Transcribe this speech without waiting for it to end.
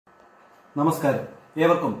നമസ്കാരം.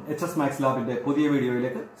 ഏവർക്കും എച്ച്.എസ്. മാത്സ് ലാബിന്റെ പുതിയ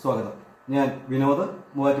വീഡിയോയിലേക്ക് സ്വാഗതം. ഞാൻ Vinod,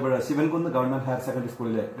 Muvattupuzha Sivankunnu government higher secondary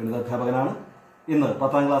സ്കൂളിലെ ഗണിതാധ്യാപകനാണ്. ഇന്ന്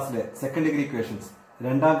 10ാം ക്ലാസ്സിലെ സെക്കൻഡ് ഡിഗ്രി ഇക്വേഷൻസ്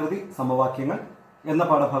രണ്ടാകൃതി സമവാക്യങ്ങൾ എന്ന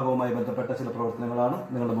പാഠഭാഗവുമായി ബന്ധപ്പെട്ട ചില പ്രവർത്തനങ്ങളാണ്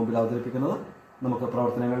നിങ്ങളുടെ മുമ്പിൽ അവതരിപ്പിക്കുന്നത്. നമുക്ക്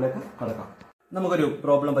പ്രവർത്തനങ്ങളിലേക്ക് കടക്കാം. നമുക്കൊരു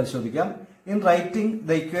പ്രോബ്ലം പരിശോധിക്കാം. In writing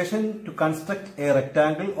the equation two construct A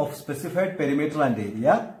rectangle of specified perimeter and area,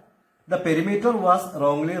 the perimeter was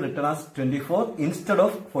wrongly written as 24 instead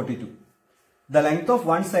of 42. The length of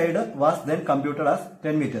one side was then computed as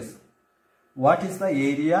 10 meters. What is the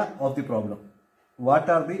area of the problem? What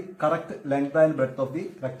are the correct length and breadth of the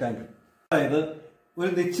rectangle? അതായത് ഒരു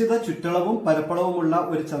നിശ്ചിത ചുറ്റളവും പരപ്പളവുമുള്ള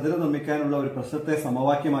ഒരു ചതുരം നിർമ്മിക്കാനുള്ള ഒരു പ്രശ്നത്തെ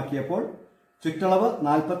സമവാക്യമാക്കിയപ്പോൾ ചുറ്റളവ്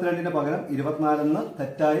 42 പകരം 24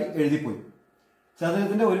 തെറ്റായി എഴുതിപ്പോയി.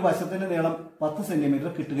 ചതുരത്തിന്റെ ഒരു വശത്തിന്റെ നീളം 10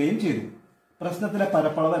 സെന്റിമീറ്റർ കിട്ടുകയും ചെയ്തു. പ്രശ്നത്തിലെ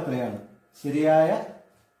പരപ്പളവ് എത്രയാണ്? ശരിയായ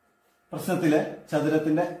പ്രശ്നത്തിലെ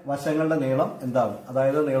ചതുരത്തിന്റെ വശങ്ങളുടെ നീളം എന്താണ്?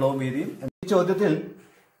 അതായത് നീളവും വീതിയും. ഈ ചോദ്യത്തിൽ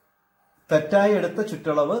തെറ്റായി എടുത്ത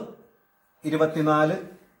ചുറ്റളവ് 24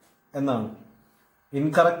 എന്നാണ്.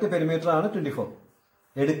 ഇൻകറക്റ്റ് പെരിമീറ്റർ ആണ് 24.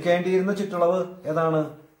 എടുക്കേണ്ടിയിരുന്ന ചുറ്റളവ് ഏതാണ്?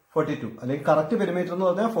 42. അല്ലെങ്കിൽ കറക്റ്റ് പെരിമീറ്റർ എന്ന്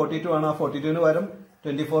പറഞ്ഞാൽ 42 ആണ്. ആ 42 പകരം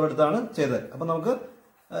 24 എടുത്താണ് ചെയ്തത്. അപ്പൊ നമുക്ക്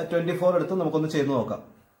 24 എടുത്ത് നമുക്കൊന്ന് ചെയ്തു നോക്കാം.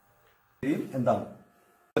 എന്താണ്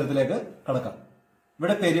ത്തിലേക്ക് കടക്കാം.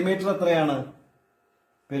 ഇവിടെ പെരിമീറ്റർ എത്രയാണ്?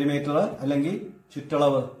 പെരിമീറ്റർ അല്ലെങ്കിൽ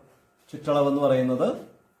ചുറ്റളവ് എന്ന് പറയുന്നത്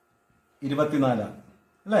 24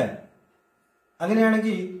 അല്ലേ?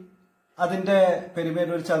 അങ്ങനെയാണെങ്കിൽ അതിന്റെ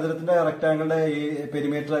പെരിമീറ്റർ, ഒരു ചതുരത്തിന്റെ റെക്ടാംഗിളിന്റെ ഈ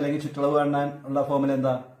പെരിമീറ്റർ അല്ലെങ്കിൽ ചുറ്റളവ് കാണാൻ ഉള്ള ഫോർമുല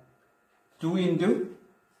എന്താ? 2 ×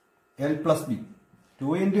 L+B.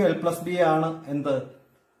 2 × L+B ആണ് എന്ത്?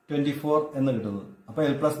 24 എന്ന് കിട്ടുന്നത്. അപ്പൊ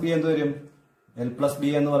L+B എന്ത് വരും? L+B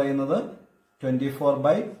എന്ന് പറയുന്നത്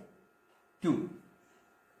 24/2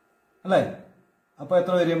 അല്ലേ? അപ്പൊ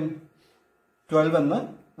എത്ര വരും? 12 എന്ന്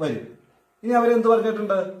വരും. ഇനി അവരെന്ത്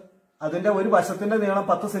പറഞ്ഞിട്ടുണ്ട്? അതിന്റെ ഒരു വശത്തിന്റെ നീളം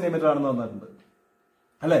 10 സെന്റിമീറ്റർ ആണെന്ന് പറഞ്ഞിട്ടുണ്ട്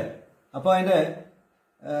അല്ലെ? അപ്പൊ അതിന്റെ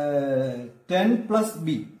 10+B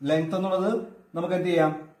ലെങ്ത് എന്നുള്ളത് നമുക്ക് എന്ത്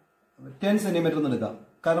ചെയ്യാം? 10 സെന്റിമീറ്റർ എന്ന് എടുക്കാം.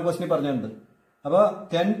 കാരണം ക്വസ്റ്റിന് പറഞ്ഞിട്ടുണ്ട്. അപ്പൊ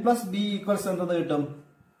 10+B ഈക്വൽസ് എന്തെന്ന് കിട്ടും?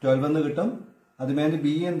 12 എന്ന് കിട്ടും. അതുമേൽ B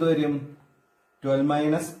എന്ത് വരും?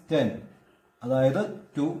 12 - 10, അതായത്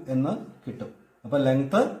 2 എന്ന് കിട്ടും. അപ്പൊ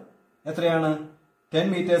ലെങ്ത് എത്രയാണ്? 10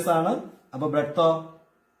 മീറ്റേഴ്സ് ആണ്. അപ്പൊ ബ്രെഡ്ത്തോ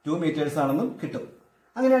 2 മീറ്റേഴ്സ് ആണെന്നും കിട്ടും.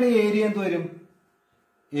 അങ്ങനെയാണ് ഈ ഏരിയ എന്ത് വരും?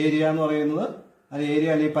 ഏരിയ എന്ന് പറയുന്നത്, അത് ഏരിയ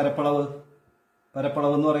അല്ലെങ്കിൽ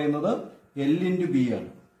പരപ്പളവ് എന്ന് പറയുന്നത് L × B ആണ്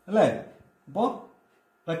അല്ലേ? അപ്പോ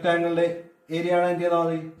റെക്ടാംഗിളിന്റെ ഏരിയ ആണ് എന്ത് ചെയ്താൽ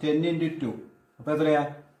മതി? 10 × 2. അപ്പൊ എത്രയാ?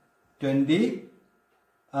 20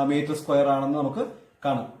 മീറ്റർ സ്ക്വയർ ആണെന്ന് നമുക്ക്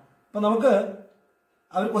കാണാം. അപ്പൊ നമുക്ക്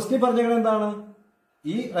അവർ ക്വസ്റ്റ്യൻ പറഞ്ഞത് എന്താണ്?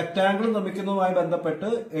 ഈ റെക്ടാംഗിൾ നിർമ്മിക്കുന്നതുമായി ബന്ധപ്പെട്ട്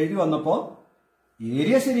എഴുതി വന്നപ്പോ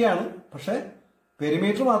ഏരിയ ശരിയാണ്, പക്ഷെ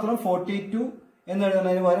പെരിമീറ്റർ മാത്രം 42 എന്ന്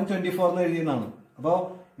എഴുതുന്നതിന് പകരം 24 എന്ന് എഴുതിയെന്നാണ്. അപ്പോ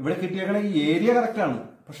ഇവിടെ കിട്ടിയേക്കണ ഈ ഏരിയ കറക്റ്റ് ആണ്,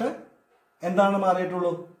 പക്ഷെ എന്താണ്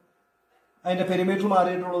മാറിയിട്ടുള്ളൂ? അതിന്റെ പെരിമീറ്റർ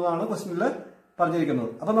മാറിയിട്ടുള്ളൂ എന്നാണ് ക്വസ്റ്റ്യനിൽ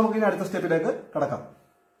പറഞ്ഞിരിക്കുന്നത്. അപ്പൊ നമുക്ക് ഇനി അടുത്ത സ്റ്റെപ്പിലേക്ക് കടക്കാം.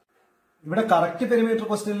 ഇവിടെ കറക്റ്റ് പെരിമീറ്റർ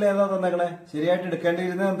ക്വസ്റ്റ്യനിൽ ഏതാ തന്നേക്കണേ? ശരിയായിട്ട്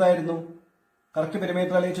എടുക്കേണ്ടിയിരുന്നത് എന്തായിരുന്നു? കറക്റ്റ്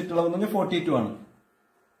പെരിമീറ്റർ അല്ലെങ്കിൽ ചുറ്റളവ് എന്ന് പറഞ്ഞാൽ 42 ആണ്.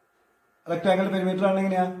 റെക്ടാംഗിൾ പെരിമീറ്റർ ആണ്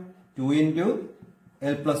എങ്ങനെയാ? 2 ×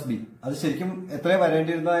 L+B. അത് ശരിക്കും എത്രയാ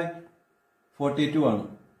വരേണ്ടിയിരുന്നത്? 42 ആണ്.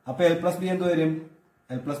 അപ്പൊ L+B എന്ത് വരും?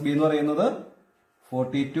 L+B എന്ന് പറയുന്നത്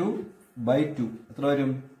 42/2 എത്ര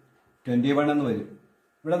വരും? 21 എന്ന് വരും.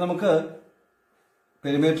 ഇവിടെ നമുക്ക്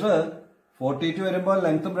പെരിമീറ്റർ 42 വരുമ്പോൾ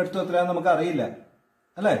ലെങ്ത്തും ബ്രെഡ്ത്തും എത്രയാണെന്ന് നമുക്ക് അറിയില്ല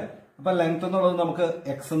അല്ലെ? അപ്പൊ ലെങ്ത് എന്നുള്ളത് നമുക്ക്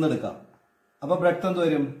x എന്ന് എടുക്കാം. അപ്പൊ ബ്രെഡ്ത്ത് എന്ത്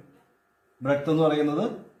വരും? ബ്രെഡ്ത്ത് എന്ന് പറയുന്നത്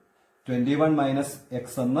 21 - x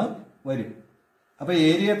എന്ന് വരും. അപ്പൊ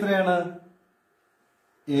ഏരിയ എത്രയാണ്?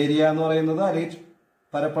 ഏരിയ എന്ന് പറയുന്നത് അല്ലെങ്കിൽ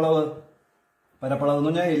പരപ്പളവ് എന്ന്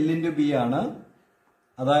പറഞ്ഞാൽ L × B ആണ്.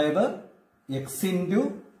 അതായത് x ×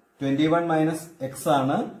 21 - x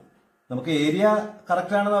ആണ്. നമുക്ക് ഏരിയ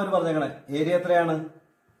കറക്റ്റ് ആണെന്ന് അവർ പറഞ്ഞേക്കണേ. ഏരിയ എത്രയാണ്?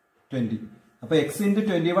 20. അപ്പൊ x ×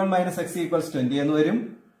 21 - x = 20 എന്ന് വരും.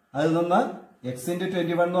 അതിൽ നിന്ന് x ×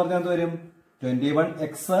 21 എന്ന് പറഞ്ഞാൽ എന്ത് വരും?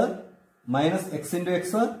 21x - x × x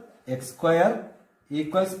x²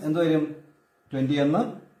 equals എന്ത് വരും? 20 എന്ന്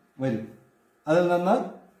വരും. അതിൽ നിന്ന്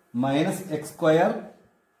 -x²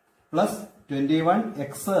 +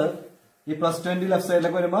 21x, ഈ +20 ലെഫ്റ്റ്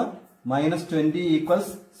സൈഡിലേക്ക് വരുമ്പോൾ -20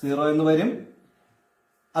 ഈക്വൽസ് 0 എന്ന് വരും.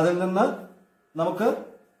 അതിൽ നിന്ന് നമുക്ക്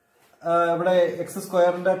ഇവിടെ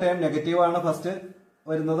x² ടേം നെഗറ്റീവ് ആണ് ഫസ്റ്റ്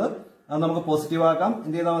വരുന്നത്. അത് നമുക്ക് പോസിറ്റീവ് ആക്കാം.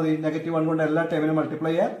 എന്ത് ചെയ്താൽ മതി? -1 കൊണ്ട് എല്ലാ ടേമിനും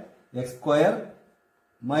മൾട്ടിപ്ലൈ ചെയ്യാം. x²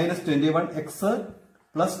 - 21x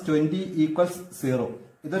 + 20 equals 0.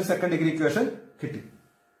 ഇതൊരു സെക്കൻഡ് ഡിഗ്രി ഇക്വേഷൻ കിട്ടി.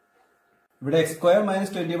 ഇവിടെ x²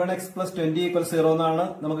 - 21x + 20 = 0 എന്നാണ്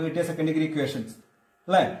നമുക്ക് കിട്ടിയ സെക്കൻഡ് ഡിഗ്രി ഇക്വേഷൻസ്.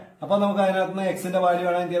 അല്ലേ? അപ്പൊ നമുക്ക് അതിനകത്ത് നിന്ന് എക്സിന്റെ വാല്യൂ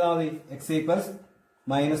വേണം എന്ത് ചെയ്താൽ മതി? X equals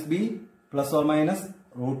minus B plus or minus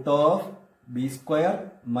root of B square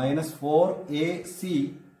minus 4ac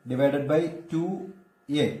divided by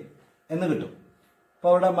 2a എന്ന് കിട്ടും. അപ്പൊ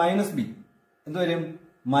അവിടെ മൈനസ് ബി എന്ത് വരും?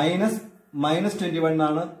 മൈനസ് 21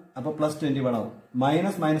 ആണ്. അപ്പൊ പ്ലസ് 21 ആവും.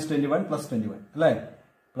 മൈനസ് 21 പ്ലസ് 21 അല്ലേ?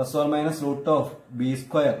 Plus or minus root of B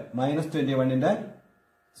square minus 21ന്റെ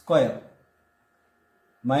square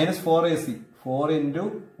minus 4ac 4 into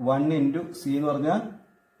 1 into C എന്ന് പറഞ്ഞാൽ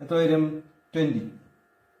എത്ര വരും? 20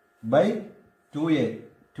 ബൈ 2a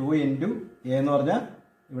 2 ഇൻറ്റു എ എന്ന് പറഞ്ഞാൽ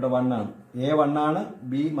ഇവിടെ 1 ആണ്. എ 1 ആണ്,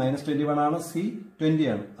 ബി മൈനസ് 21 ആണ്, സി 20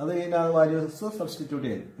 ആണ്. അത് ഇതിനകത്ത് വാല്യൂസ് സബ്സ്റ്റിറ്റ്യൂട്ട്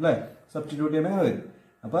ചെയ്യും അല്ലേ? സബ്സ്റ്റിറ്റ്യൂട്ട് ചെയ്യുമ്പോൾ എങ്ങനെ വരും?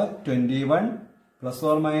 അപ്പൊ 21 plus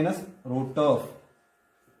or minus root of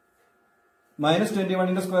minus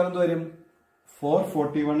 21ന്റെ square എന്ത് വരും?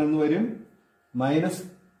 441 എന്ന് വരും. മൈനസ്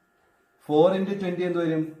 4 ഇൻറ്റു 20 എന്ത്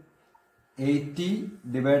വരും? 80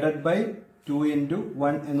 ഡിവൈഡഡ് ബൈ 2 ഇൻറ്റു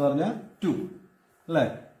 1 എന്ന് പറഞ്ഞാൽ 2 അല്ലേ?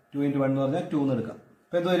 2 ഇൻറ്റു 1 എന്ന് പറഞ്ഞാൽ 2 എന്ന് എടുക്കാം.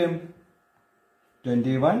 അപ്പൊ എന്ത് വരും?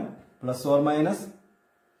 21 plus or minus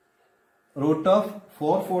root of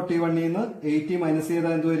 441 നിന്ന് 80 മൈനസ്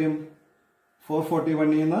ചെയ്താൽ എന്ത് വരും?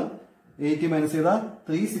 441 നിന്ന് 80 മൈനസ് ചെയ്താൽ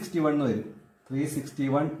 361 എന്ന് വരും.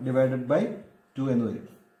 361 ഡിവൈഡഡ് ബൈ 2 എന്ന് വരും.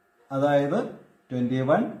 അതായത്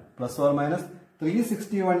 21 പ്ലസ് ഓർ മൈനസ്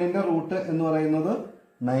 361ന്റെ റൂട്ട് എന്ന് പറയുന്നത്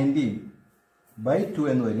 19 ബൈ 2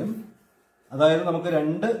 എന്ന് വരും. അതായത് നമുക്ക്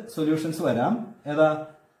രണ്ട് സൊല്യൂഷൻസ് വരാം. ഏതാ?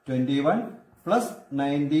 21 plus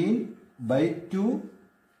 19 by 2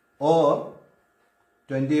 or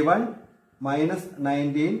 21 minus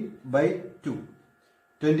 19 by 2.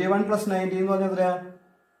 21 plus 19 എന്ന് പറഞ്ഞാൽ എത്രയാ?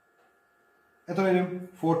 എത്ര വരും?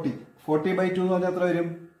 40. 40 ബൈ 2 എന്ന് പറഞ്ഞാൽ എത്ര വരും?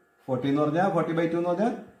 40 എന്ന് പറഞ്ഞാൽ 40 ബൈ 2 എന്ന്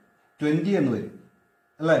പറഞ്ഞാൽ 20 എന്ന് വരും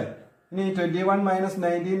അല്ലേ? ഇനി 21 മൈനസ്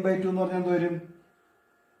 19 ബൈ 2 എന്ന് പറഞ്ഞാൽ എന്ത് വരും?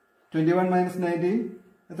 21 മൈനസ് 19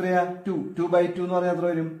 എത്രയാ? 2. 2 ബൈ 2 എന്ന് പറഞ്ഞാൽ എത്ര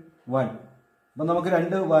വരും? 1. അപ്പൊ നമുക്ക്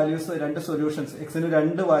രണ്ട് വാല്യൂസ്, രണ്ട് സൊല്യൂഷൻസ്, എക്സിന്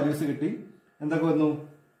രണ്ട് വാല്യൂസ് കിട്ടി. എന്തൊക്കെ വന്നു?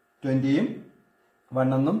 20യും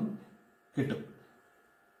 1 എന്നും കിട്ടും.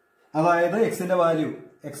 അതായത് എക്സിന്റെ വാല്യൂ,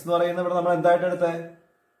 എക്സ് എന്ന് പറയുന്നത് ഇവിടെ നമ്മൾ എന്തായിട്ട് എടുത്തേ?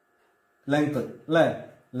 ലെങ്ത് അല്ലേ?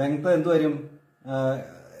 ലെങ്ത് എന്ത് വരും?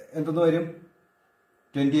 എന്തെന്ന് വരും?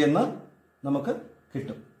 20 എന്ന് നമുക്ക്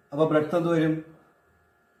കിട്ടും. അപ്പൊ ബ്രെഡ്ത്ത് എന്ത് വരും?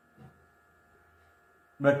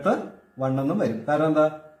 ബ്രെഡ്ത്ത് 1 എന്നും വരും. കാരണം എന്താ?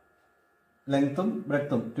 ലെങ്ത്തും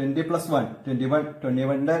ബ്രെഡ്ത്തും 20 പ്ലസ് 1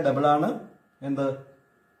 21ന്റെ ഡബിൾ ആണ് എന്ത്?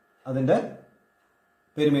 അതിന്റെ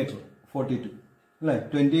പെരിമീറ്റർ 42 അല്ലേ?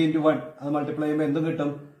 20 ഇൻറ്റു 1 അത് മൾട്ടിപ്ലൈ ചെയ്യുമ്പോൾ എന്തും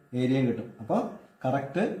കിട്ടും? ഏരിയയും കിട്ടും. അപ്പൊ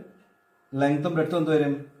കറക്റ്റ് ലെങ്ത്തും ബ്രെഡ്ത്തും എന്ത്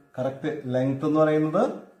വരും? കറക്റ്റ് ലെങ്ത് എന്ന് പറയുന്നത്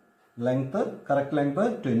കറക്റ്റ് ലെങ്ത്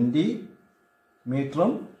 20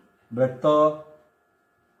 മീറ്ററും ബ്രെഡ്ത്തോ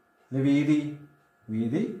വീതി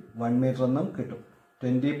 1 മീറ്റർ എന്നും കിട്ടും.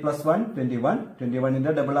 20 പ്ലസ് 1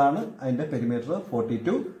 21ന്റെ ഡബിൾ ആണ് അതിന്റെ പെരിമീറ്റർ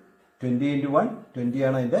 42. 20 ഇൻറ്റു 1 20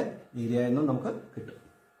 ആണ് അതിന്റെ ഏരിയ എന്നും നമുക്ക് കിട്ടും.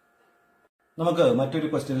 നമുക്ക് മറ്റൊരു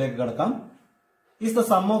ക്വസ്റ്റ്യനിലേക്ക് കടക്കാം. Is the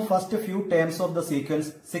sum of first few terms of the sequence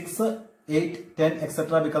 6, 8, 10,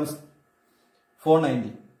 etc. becomes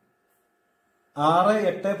 490. 6,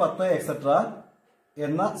 8, 10, etc.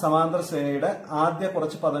 എന്ന സമാന്തര ശ്രേണിയുടെ ആദ്യ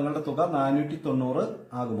കുറച്ച് പദങ്ങളുടെ തുക 490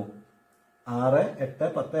 ആകുമോ? 6,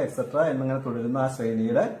 8, 10, etc. എന്നിങ്ങനെ തുടരുന്ന ആ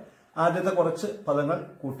ശ്രേണിയുടെ ആദ്യത്തെ കുറച്ച് പദങ്ങൾ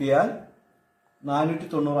കൂട്ടിയാൽ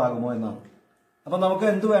 490 ആകുമോ എന്നാണ്. അപ്പൊ നമുക്ക്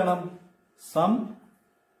എന്ത് വേണം? സം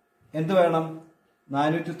എന്ത് വേണം?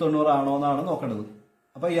 490 ആണോ എന്നാണ് നോക്കേണ്ടത്.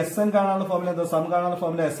 അപ്പൊ എസ് എൻ കാണാനുള്ള ഫോർമുല എന്താ? സം കാണാനുള്ള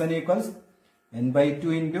formula S N equals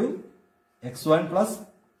n/2 into x1 plus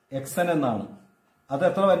xn എന്നാണ്. അത്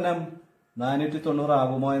എത്ര വരണം? 490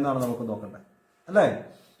 ആകുമോ എന്നാണ് നമുക്ക് നോക്കേണ്ടത് അല്ലേ?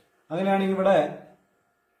 അങ്ങനെയാണെങ്കിൽ ഇവിടെ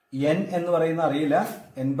n എന്ന് പറയുന്ന അറിയില്ല.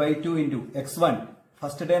 n/2 into x1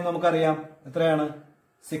 first time നമുക്കറിയാം എത്രയാണ്?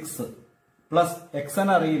 6 പ്ലസ് xn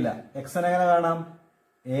അറിയില്ല. xn എങ്ങനെ കാണാം?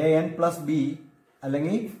 an പ്ലസ് b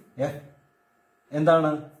അല്ലെങ്കിൽ എന്താണ്?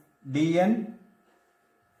 dn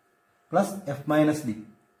plus F minus D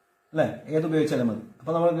അല്ലെ? ഏത് ഉപയോഗിച്ചാലും മതി.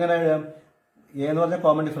 അപ്പൊ നമുക്ക് ഇങ്ങനെ എഴുതാം. എ എന്ന് പറഞ്ഞാൽ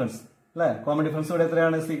കോമൺ ഡിഫറൻസ് അല്ലെ? കോമൺ ഡിഫറൻസ് ഇവിടെ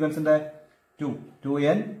എത്രയാണ്? സീക്വൻസിന്റെ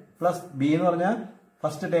 2n പ്ലസ് ബി എന്ന് പറഞ്ഞാൽ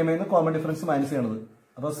ഫസ്റ്റ് ടൈമിൽ നിന്ന് കോമൺ ഡിഫറൻസ് മൈനസ് ചെയ്യണത്.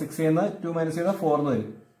 അപ്പൊ 6 നിന്ന് 2 മൈനസ് ചെയ്താൽ 4 എന്ന്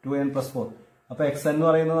വരും. 2n plus 4. അപ്പൊ xn എന്ന്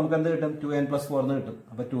പറയുന്നത് നമുക്ക് എന്ത് കിട്ടും? 2n പ്ലസ് 4 എന്ന് കിട്ടും.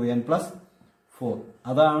 അപ്പൊ 2n പ്ലസ് 4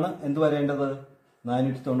 അതാണ് എന്ത് വരേണ്ടത്?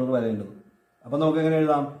 490 വരേണ്ടത്. അപ്പൊ നമുക്ക് എങ്ങനെ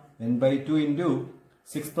എഴുതാം? n/2 ഇൻറ്റു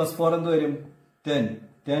 6 പ്ലസ് 4 എന്ത് വരും?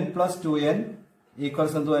 10 പ്ലസ് 2n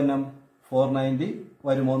ഈക്വൽസ് എന്ത് വരണം? 490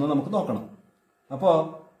 വരുമോ എന്ന് നമുക്ക് നോക്കണം. അപ്പോ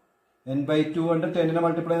n/2 കൊണ്ട് 10നെ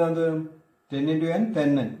മൾട്ടിപ്ലൈ ചെയ്താൽ എന്ത് വരും? 10 ഇൻറ്റു n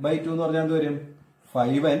 10n ബൈ 2 എന്ന് പറഞ്ഞാൽ എന്ത് വരും?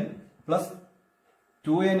 5n പ്ലസ്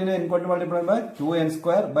 2nനെ n കൊണ്ട് മൾട്ടിപ്ലൈ ചെയ്യുമ്പോൾ 2n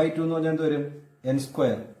സ്ക്വയർ ബൈ 2 എന്ന് പറഞ്ഞാൽ എന്ത് വരും? n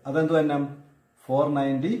square. അതെന്ത് വരണം?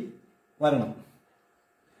 490 വരണം.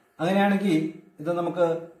 അങ്ങനെയാണെങ്കിൽ ഇത് നമുക്ക്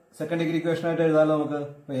സെക്കൻഡ് ഡിഗ്രി ഇക്വേഷൻ ആയിട്ട് എഴുതാമല്ലോ. നമുക്ക്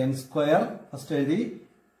n സ്ക്വയർ ഫസ്റ്റ് എഴുതി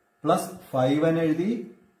പ്ലസ് 5n എഴുതി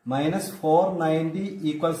മൈനസ് 490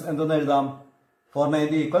 ഈക്വൽസ് എന്തെന്ന് എഴുതാം?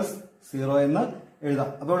 490 ഈക്വൽസ് 0 എന്ന് എഴുതാം.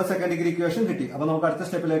 അപ്പൊ ഇവിടെ സെക്കൻഡ് ഡിഗ്രി ഇക്വേഷൻ കിട്ടി. അപ്പൊ നമുക്ക് അടുത്ത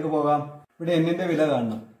സ്റ്റെപ്പിലേക്ക് പോകാം. ഇവിടെ എന്നിന്റെ വില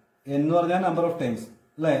കാണണം. n എന്ന് പറഞ്ഞാൽ നമ്പർ ഓഫ് ടൈംസ്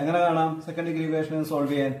അല്ലെ? എങ്ങനെ കാണാം? സെക്കൻഡ് ഡിഗ്രി ഇക്വേഷൻ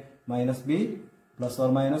സോൾവ് ചെയ്യാൻ minus B plus or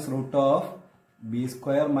minus root of B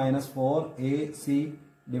square minus 4ac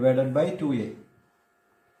divided by 2a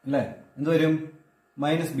അല്ലെ? എന്ത് വരും?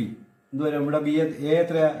 മൈനസ് ബി എന്ത് വരും? ഇവിടെ ബി എ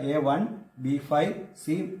എത്രയാ? a1 b5 c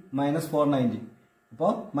minus 490. അപ്പോ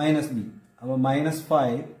മൈനസ് ബി. അപ്പൊ minus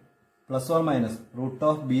 5 plus or minus root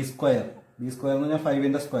of B square എന്ന് പറഞ്ഞാൽ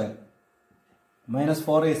 5ന്റെ square minus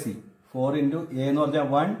 4ac 4 into A എന്ന് പറഞ്ഞാൽ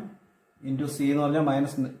 1 ഇൻറ്റു സി എന്ന് പറഞ്ഞാൽ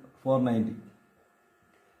മൈനസ് 490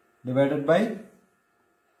 ഡിവൈഡഡ് ബൈ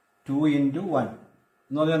 2 ഇൻറ്റു 1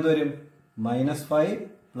 എന്ന് പറഞ്ഞാൽ എന്ത് വരും? Minus 5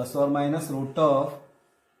 plus or minus root of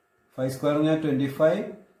 5 square എന്ന് പറഞ്ഞാൽ 25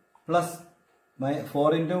 പ്ലസ്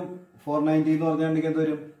 4 ഇൻറ്റു 490 എന്ന് പറഞ്ഞാൽ എന്ത്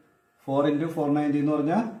വരും? 4 ഇൻറ്റു 490 എന്ന്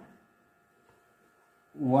പറഞ്ഞാൽ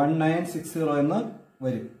 1960 എന്ന്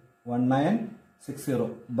വരും. 1960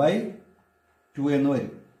 ബൈ 2 എന്ന്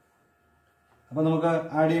വരും. അപ്പൊ നമുക്ക്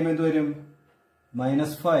ആഡ് ചെയ്യുമ്പോൾ എന്ത് വരും?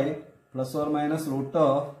 Minus 5 plus or minus root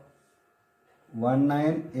of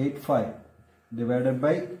 1985 divided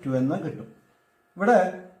by 2 എന്ന് കിട്ടും. ഇവിടെ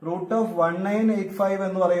റൂട്ട് ഓഫ് 1985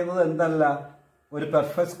 എന്ന് പറയുന്നത് എന്തല്ല? ഒരു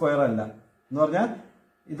പെർഫെക്റ്റ് സ്ക്വയർ അല്ല. എന്ന് പറഞ്ഞാൽ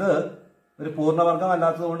ഇത് ഒരു പൂർണ്ണവർഗം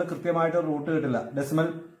അല്ലാത്തത് കൊണ്ട് കൃത്യമായിട്ട് റൂട്ട് കിട്ടില്ല. ഡെസിമൽ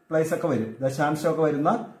പ്ലേസ് ഒക്കെ വരും, ദശാംശമൊക്കെ വരുന്ന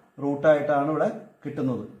റൂട്ടായിട്ടാണ് ഇവിടെ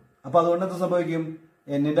കിട്ടുന്നത്. അപ്പൊ അതുകൊണ്ട് എന്ത് സംഭവിക്കും?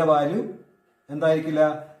 എന്നിന്റെ വാല്യൂ എന്തായിരിക്കില്ല?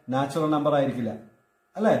 നാച്ചുറൽ നമ്പർ ആയിരിക്കില്ല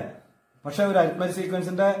അല്ലെ? പക്ഷെ ഒരു അരിത്മെറ്റിക്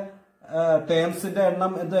സീക്വൻസിന്റെ ടേംസിന്റെ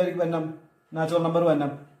എണ്ണം എന്തായിരിക്കും? വരണം നാച്ചുറൽ നമ്പർ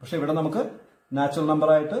വരണം. പക്ഷെ ഇവിടെ നമുക്ക് നാച്ചുറൽ നമ്പർ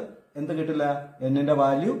ആയിട്ട് എന്ത് കിട്ടില്ല? എന്നിന്റെ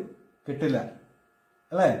വാല്യൂ കിട്ടില്ല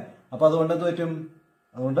അല്ലെ? അപ്പൊ അതുകൊണ്ട് എന്ത് പറ്റും?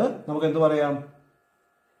 അതുകൊണ്ട് നമുക്ക് എന്ത് പറയാം?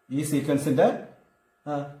 ഈ സീക്വൻസിന്റെ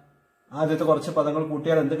ആദ്യത്തെ കുറച്ച് പദങ്ങൾ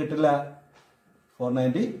കൂട്ടിയാൽ എന്ത് കിട്ടില്ല?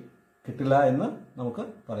 490 കിട്ടില്ല എന്ന് നമുക്ക്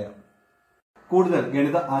പറയാം. കൂടുതൽ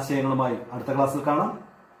ഗണിത ആശയങ്ങളുമായി അടുത്ത ക്ലാസ്സിൽ കാണാം.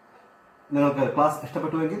 നിങ്ങൾക്ക് ക്ലാസ്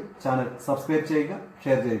ഇഷ്ടപ്പെട്ടുവെങ്കിൽ ചാനൽ സബ്സ്ക്രൈബ് ചെയ്യുക,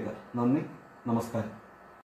 ഷെയർ ചെയ്യുക. നന്ദി, നമസ്കാരം.